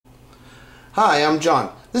Hi, I'm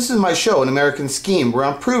John. This is my show, An American Scheme, where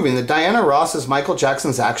I'm proving that Diana Ross is Michael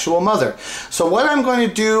Jackson's actual mother. So what I'm going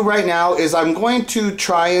to do right now is I'm going to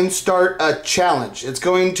try and start a challenge. It's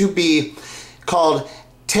going to be called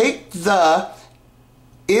Take the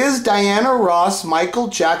Is Diana Ross Michael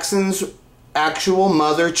Jackson's Actual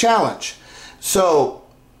Mother Challenge. So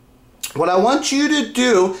what I want you to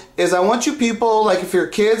do is I want you people, like if you're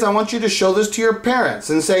kids, I want you to show this to your parents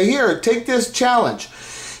and say, here, take this challenge.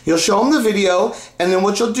 You'll show them the video, and then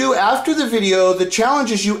what you'll do after the video, the challenge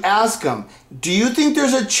is you ask them, do you think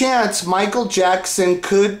there's a chance Michael Jackson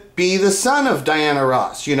could be the son of Diana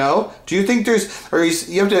Ross, you know? Do you think there's, or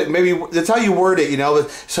you have to, maybe, that's how you word it, you know?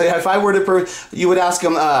 So if I word it, you would ask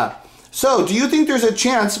them, so do you think there's a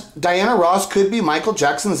chance Diana Ross could be Michael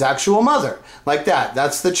Jackson's actual mother? Like that,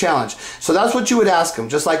 that's the challenge. So that's what you would ask them,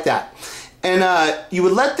 just like that. And you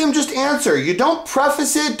would let them just answer. You don't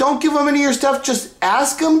preface it. Don't give them any of your stuff. Just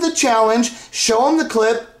ask them the challenge. Show them the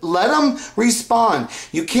clip. Let them respond.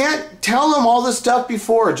 You can't tell them all the stuff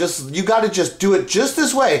before. You got to just do it just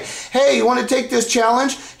this way. Hey, you want to take this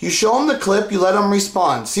challenge? You show them the clip. You let them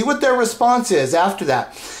respond. See what their response is after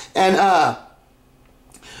that. And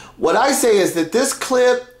what I say is that this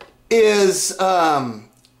clip is,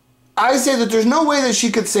 I say that there's no way that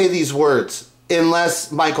she could say these words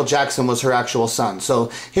unless Michael Jackson was her actual son. So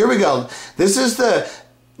here we go. This is the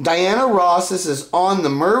Diana Ross. This is on the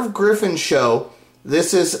Merv Griffin Show.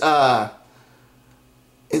 This is it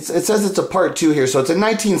says it's a part 2 here, so it's in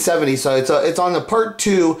 1970. So it's on the part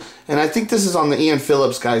 2, and I think this is on the Ian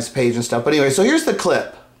Phillips guy's page and stuff. But anyway, so here's the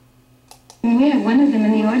clip. We have one of them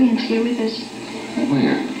in the audience here with us.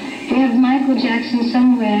 Where? We have Michael Jackson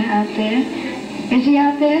somewhere out there. Is he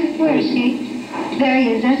out there? Where is he? There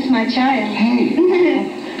he is. That's my child. Hey.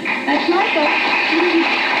 That's Michael.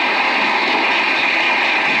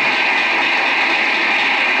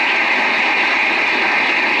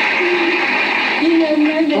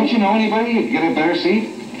 Don't you know anybody? You get a better seat?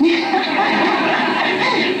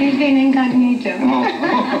 He's being incognito. Oh.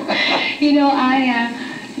 You know,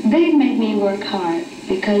 they make me work hard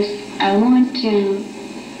because I want to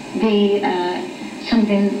be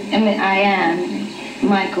something. I mean, I am.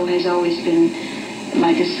 Michael has always been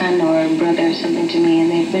like a son or a brother or something to me, and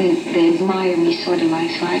they admire me sort of like,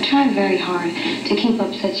 so I try very hard to keep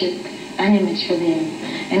up such an image for them.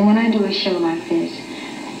 And when I do a show like this,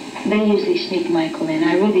 they usually sneak Michael in.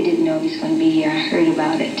 I really didn't know he was going to be here. I heard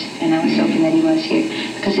about it, and I was hoping that he was here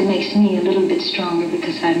because it makes me a little bit stronger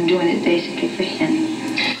because I'm doing it basically for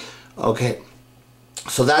him. Okay,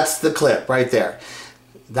 so that's the clip right there.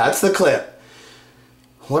 That's the clip.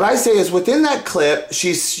 What I say is within that clip,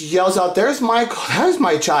 she yells out, there's Michael, there's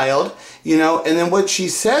my child, you know, and then what she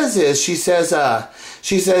says is, she says,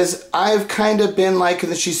 I've kind of been like,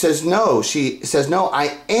 and she says, no,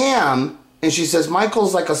 I am, and she says,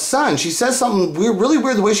 Michael's like a son. She says something weird, really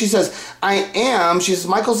weird the way she says, I am, she says,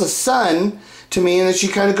 Michael's a son to me, and then she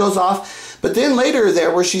kind of goes off, but then later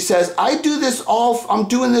there where she says, I'm doing this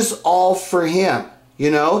all for him. You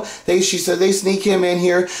know, she said they sneak him in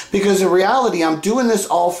here because in reality, I'm doing this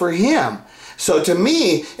all for him. So to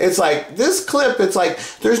me, it's like this clip, it's like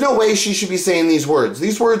there's no way she should be saying these words.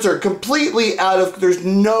 These words are completely there's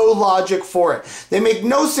no logic for it. They make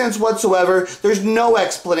no sense whatsoever. There's no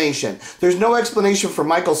explanation. There's no explanation for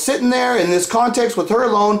Michael sitting there in this context with her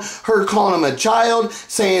alone, her calling him a child,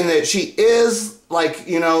 saying that she is like,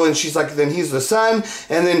 you know, and she's like, then he's the son,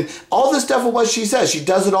 and then all this stuff of what she says, she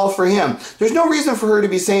does it all for him. There's no reason for her to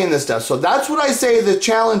be saying this stuff. So that's what I say the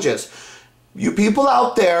challenge is. You people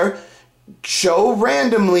out there, show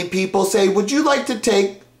randomly people, say, would you like to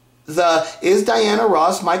take the Is Diana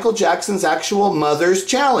Ross Michael Jackson's Actual Mother's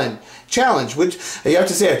challenge? Which you have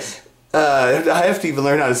to say it. I have to even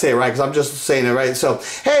learn how to say it right because I'm just saying it right. So,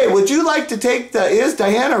 hey, would you like to take the Is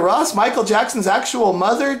Diana Ross Michael Jackson's Actual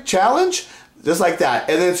Mother challenge? Just like that.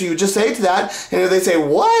 And then so you just say to that, and if they say,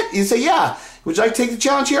 what? You say, yeah. Would you like to take the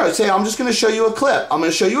challenge here? I would say, I'm just going to show you a clip. I'm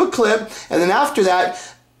going to show you a clip. And then after that,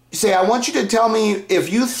 you say, I want you to tell me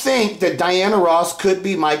if you think that Diana Ross could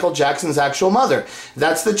be Michael Jackson's actual mother.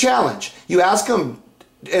 That's the challenge. You ask them,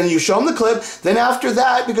 and you show them the clip. Then after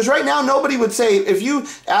that, because right now nobody would say, if you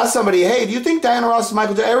ask somebody, hey, do you think Diana Ross is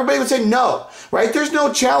Michael Jackson? Everybody would say no, right? There's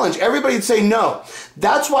no challenge. Everybody would say no.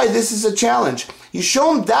 That's why this is a challenge. You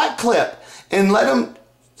show them that clip and let them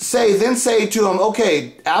then say to them,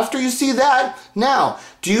 okay, after you see that, now,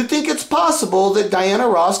 do you think it's possible that Diana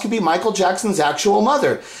Ross could be Michael Jackson's actual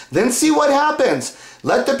mother? Then see what happens.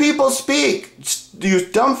 Let the people speak. You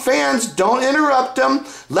dumb fans, don't interrupt them.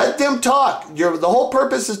 Let them talk. The whole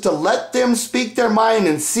purpose is to let them speak their mind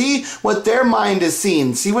and see what their mind is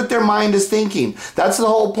seeing. See what their mind is thinking. That's the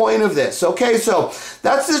whole point of this. Okay, so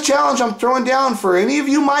that's the challenge I'm throwing down for any of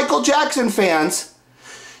you Michael Jackson fans.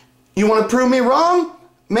 You want to prove me wrong?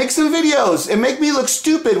 Make some videos and make me look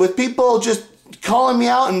stupid with people just calling me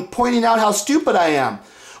out and pointing out how stupid I am.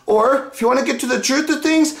 Or if you want to get to the truth of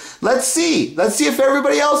things, let's see. Let's see if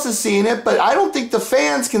everybody else is seeing it, but I don't think the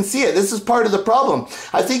fans can see it. This is part of the problem.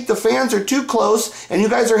 I think the fans are too close and you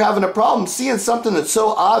guys are having a problem seeing something that's so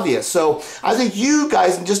obvious. So I think you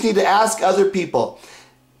guys just need to ask other people.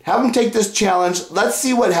 Have them take this challenge. Let's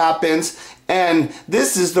see what happens. And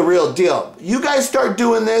this is the real deal. You guys start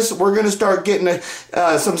doing this, we're going to start getting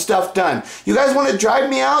some stuff done. You guys want to drive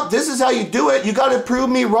me out? This is how you do it. You got to prove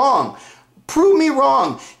me wrong. Prove me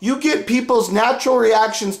wrong. You get people's natural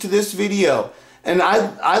reactions to this video. And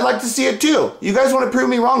I like to see it too. You guys want to prove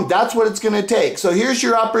me wrong? That's what it's going to take. So here's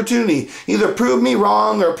your opportunity. Either prove me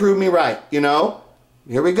wrong or prove me right, you know?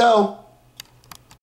 Here we go.